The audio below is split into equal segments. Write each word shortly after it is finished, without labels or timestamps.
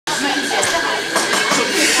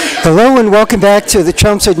Hello and welcome back to the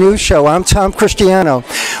Chelmsford News Show. I'm Christiano.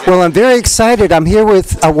 Well, I'm very excited. I'm here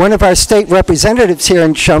with one of our state representatives here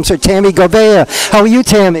in Chelmsford, Tami Gouveia. How are you,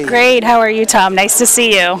 Tami? Great. How are you, Tom? Nice to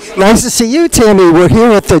see you. Nice to see you, Tami. We're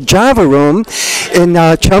here at the Java Room in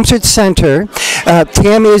Chelmsford Center.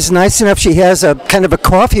 Tami is nice enough. She has a kind of a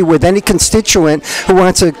coffee with any constituent who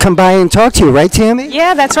wants to come by and talk to you, right, Tami?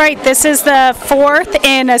 Yeah, that's right. This is the fourth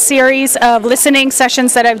in a series of listening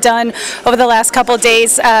sessions that I've done over the last couple of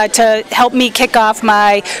days to help me kick off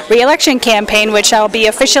my re-election campaign, which I'll be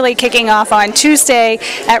officially kicking off on Tuesday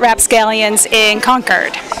at Rapscallions in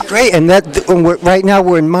Concord. Great, and right now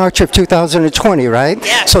we're in March of 2020, right?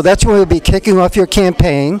 Yes. So that's when we'll be kicking off your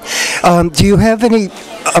campaign. Do you have any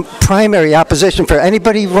primary opposition for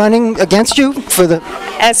anybody running against you for the?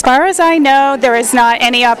 As far as I know, there is not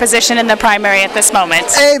any opposition in the primary at this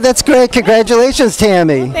moment. Hey, that's great. Congratulations,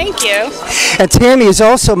 Tami. Thank you. And Tami is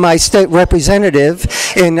also my state representative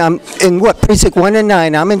in what, Precinct 1 and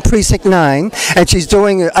 9. I'm in Precinct 9, and she's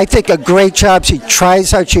doing, I think, a great job. She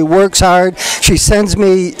tries hard. She works hard. She sends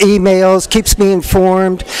me emails, keeps me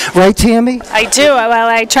informed. Right, Tami? I do. Well,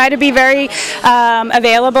 I try to be very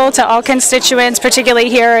available to all constituents, particularly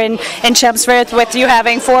here in Chelmsford. With you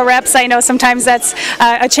having 4 reps, I know sometimes that's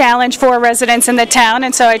a challenge for residents in the town,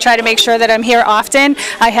 and so I try to make sure that I'm here often.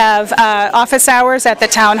 I have office hours at the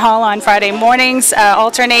town hall on Friday mornings,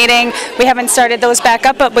 alternating. We haven't started those back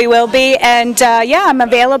up, but we will be. And yeah, I'm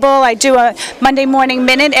available. I do a Monday morning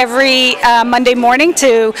minute every Monday morning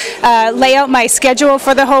to lay out my schedule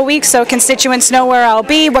for the whole week, so constituents know where I'll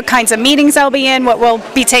be, what kinds of meetings I'll be in, what we'll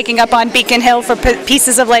be taking up on Beacon Hill for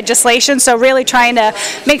pieces of legislation. So really trying to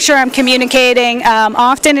make sure I'm communicating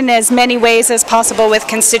often in as many ways as possible with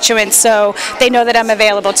constituents, so they know that I'm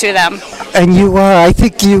available to them. And you are. I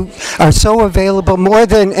think you are so available, more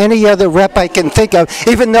than any other rep I can think of,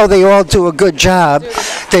 even though they all do a good job.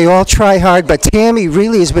 They all try hard, but Tami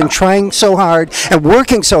really has been trying so hard and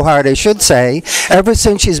working so hard, I should say, ever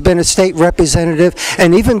since she's been a state representative,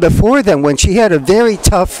 and even before then, when she had a very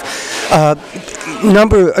tough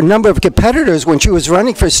number of competitors when she was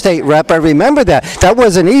running for state rep. I remember that. That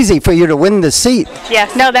wasn't easy for you to win the seat.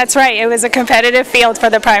 Yeah, no, that's right. It was a competitive field for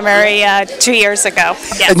the primary 2 years ago.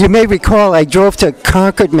 Yes. And you may recall I drove to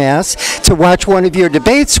Concord, Mass. to watch one of your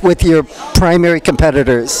debates with your primary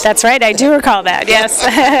competitors. That's right. I do recall that, yes.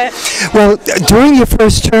 Well, during your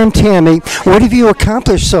first term, Tami, what have you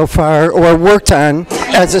accomplished so far or worked on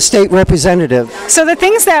as a state representative? So the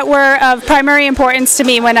things that were of primary importance to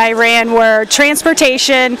me when I ran were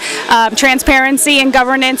transportation, transparency and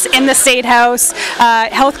governance in the State House,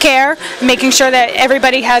 health care, making sure that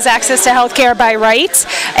everybody has access to health care by right,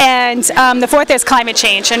 and the fourth is climate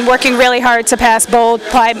change and working really hard to pass bold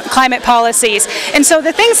climate policies. And so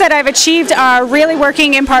the things that I've achieved are really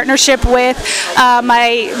working in partnership with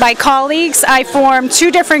my colleagues. I formed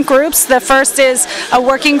 2 different groups. The first is a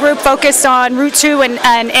working group focused on Route 2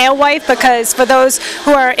 and Alewife, because for those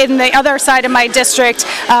who are in the other side of my district,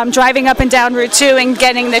 driving up and down Route 2 and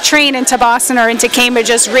getting the train into Boston or into Cambridge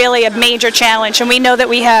is really a major challenge. And we know that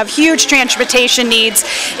we have huge transportation needs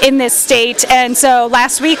in this state. And so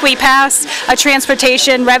last week we passed a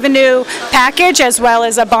transportation revenue package as well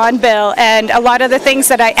as a bond bill. And a lot of the things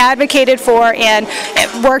that I advocated for and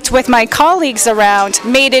worked with my colleagues around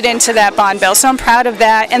made it into that bond bill. So I'm proud of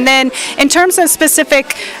that. And then in terms of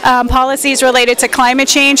specific policies related to climate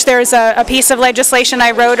change, there's a piece of legislation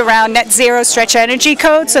I wrote around net zero stretch energy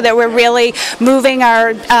code, so that we're really moving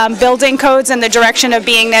our building codes in the direction of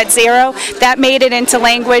being net zero. That made it into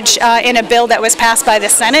language in a bill that was passed by the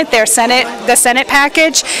Senate, the Senate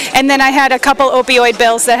package. And then I had a couple opioid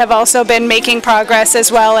bills that have also been making progress,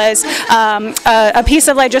 as well as a piece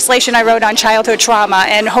of legislation I wrote on childhood trauma,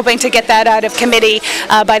 and hoping to get that out of committee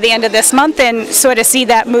by the end of this month and sort of see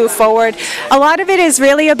that move forward. A lot of it is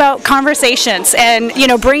really about conversations and, you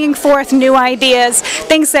know, bringing forth new ideas,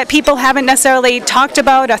 things that people haven't necessarily talked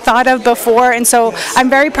about or thought of before. And so I'm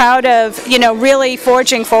very proud of, you know, really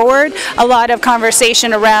forging forward a lot of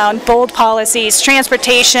conversation around bold policies,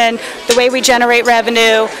 transportation, the way we generate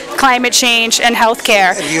revenue, climate change, and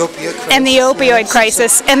healthcare. And the opioid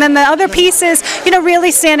crisis. And then the other piece is, you know,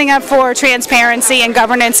 really standing up for transparency and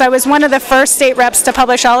governance. I was one of the first state reps to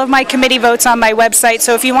publish all of my committee votes on my website.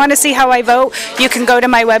 So if you want to see how I vote, you can go to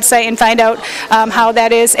my website and find out how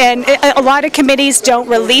that is. And a lot of committees don't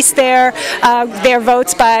release their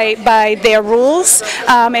votes by their rules.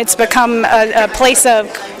 It's become a place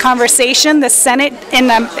of conversation. The Senate in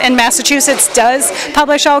Massachusetts does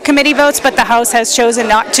publish all committee votes, but the House has chosen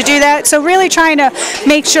not to do that. So really trying to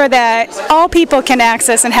make sure that all people can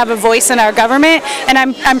access and have a voice in our government, and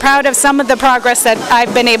I'm proud of some of the progress that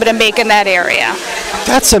I've been able to make in that area.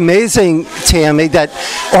 That's amazing, Tammy, that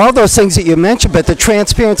all those things that you mentioned, but the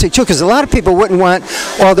transparency too, because a lot of people wouldn't want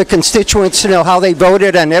all the constituents to know how they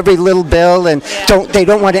voted on every little bill, and they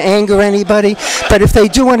don't want to anger anybody. But if they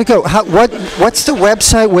do want to go, what's the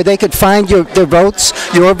website where they could find your votes?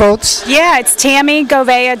 Yeah, it's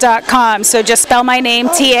TamiGouveia.com. So just spell my name,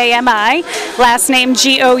 Tami, last name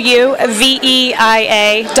Gouveia.com,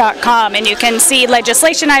 and you can see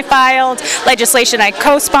legislation I filed, legislation I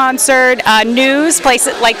co-sponsored, news,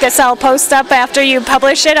 places like this I'll post up after you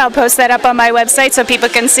publish it. I'll post that up on my website so people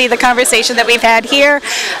can see the conversation that we've had here,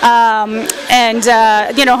 and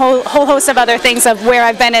whole host of other things of where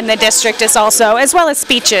I've been in the district is also, as well as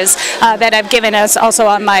speeches that I've given us also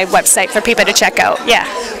on my website for people to check out. Yeah.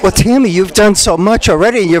 Well, Tammy, you've done so much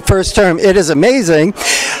already in your first term. It is amazing.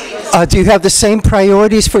 Do you have the same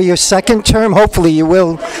priorities for your second term? Hopefully you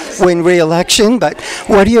will win re-election, but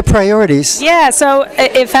what are your priorities? Yeah, so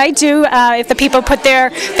if I do, if the people put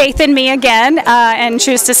their faith in me again and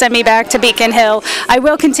choose to send me back to Beacon Hill, I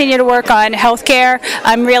will continue to work on health care.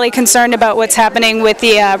 I'm really concerned about what's happening with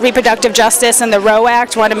the reproductive justice and the Roe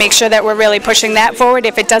Act. Want to make sure that we're really pushing that forward.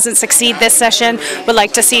 If it doesn't succeed this session, would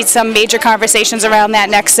like to see some major conversations around that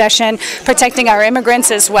next session. Protecting our immigrants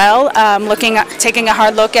as well, taking a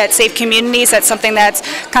hard look at safe communities. That's something that's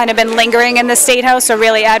kind of been lingering in the State House, so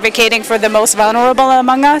really advocating for the most vulnerable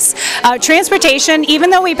among us. Transportation,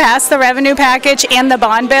 even though we passed the revenue package and the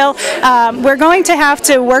bond bill, we're going to have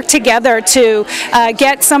to work together to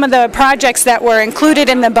get some of the projects that were included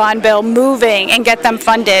in the bond bill moving and get them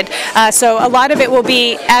funded. So a lot of it will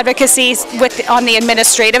be advocacy on the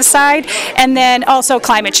administrative side, and then also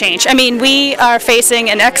climate change. I mean, we are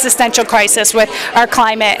facing an existential crisis with our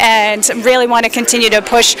climate, and really want to continue to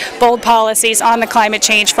push bold policies on the climate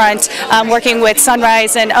change front, working with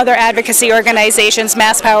Sunrise and other advocacy organizations,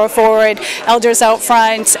 Mass Power Forward, Elders Out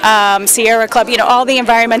Front, Sierra Club, all the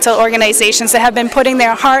environmental organizations that have been putting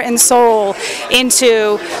their heart and soul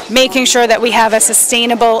into making sure that we have a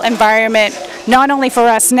sustainable environment, not only for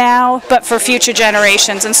us now, but for future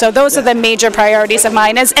generations. And so those are the major priorities of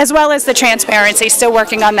mine, as well as the transparency, still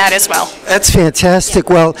working on that as well. That's fantastic.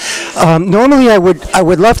 Well, normally I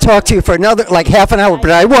would love to talk to you for another half an hour,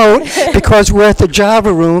 but I won't, because we're at the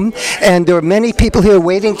Java Room, and there are many people here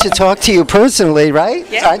waiting to talk to you personally, right?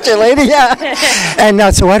 Yeah. Aren't you, lady? Yeah. And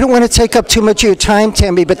so I don't want to take up too much of your time,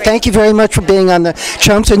 Tammy, but thank you very much for being on the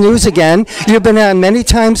Chelmsford News again. You've been on many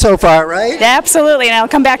times so far, right? Yeah, absolutely, and I'll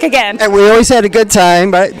come back again. And we always had a good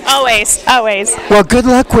time, right? Always, always. Well, good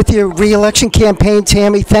luck with your re-election campaign,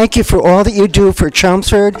 Tammy. Thank you for all that you do for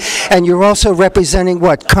Chelmsford, and you're also representing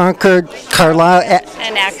Concord, Carlisle,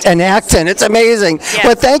 and Acton. It's amazing. Yes.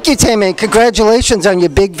 Well, thank you, Tammy, and congratulations on your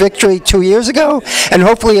big victory 2 years ago, and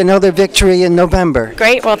hopefully another victory in November.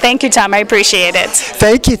 Great. Well, thank you, Tom. I appreciate it.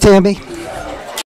 Thank you, Tammy.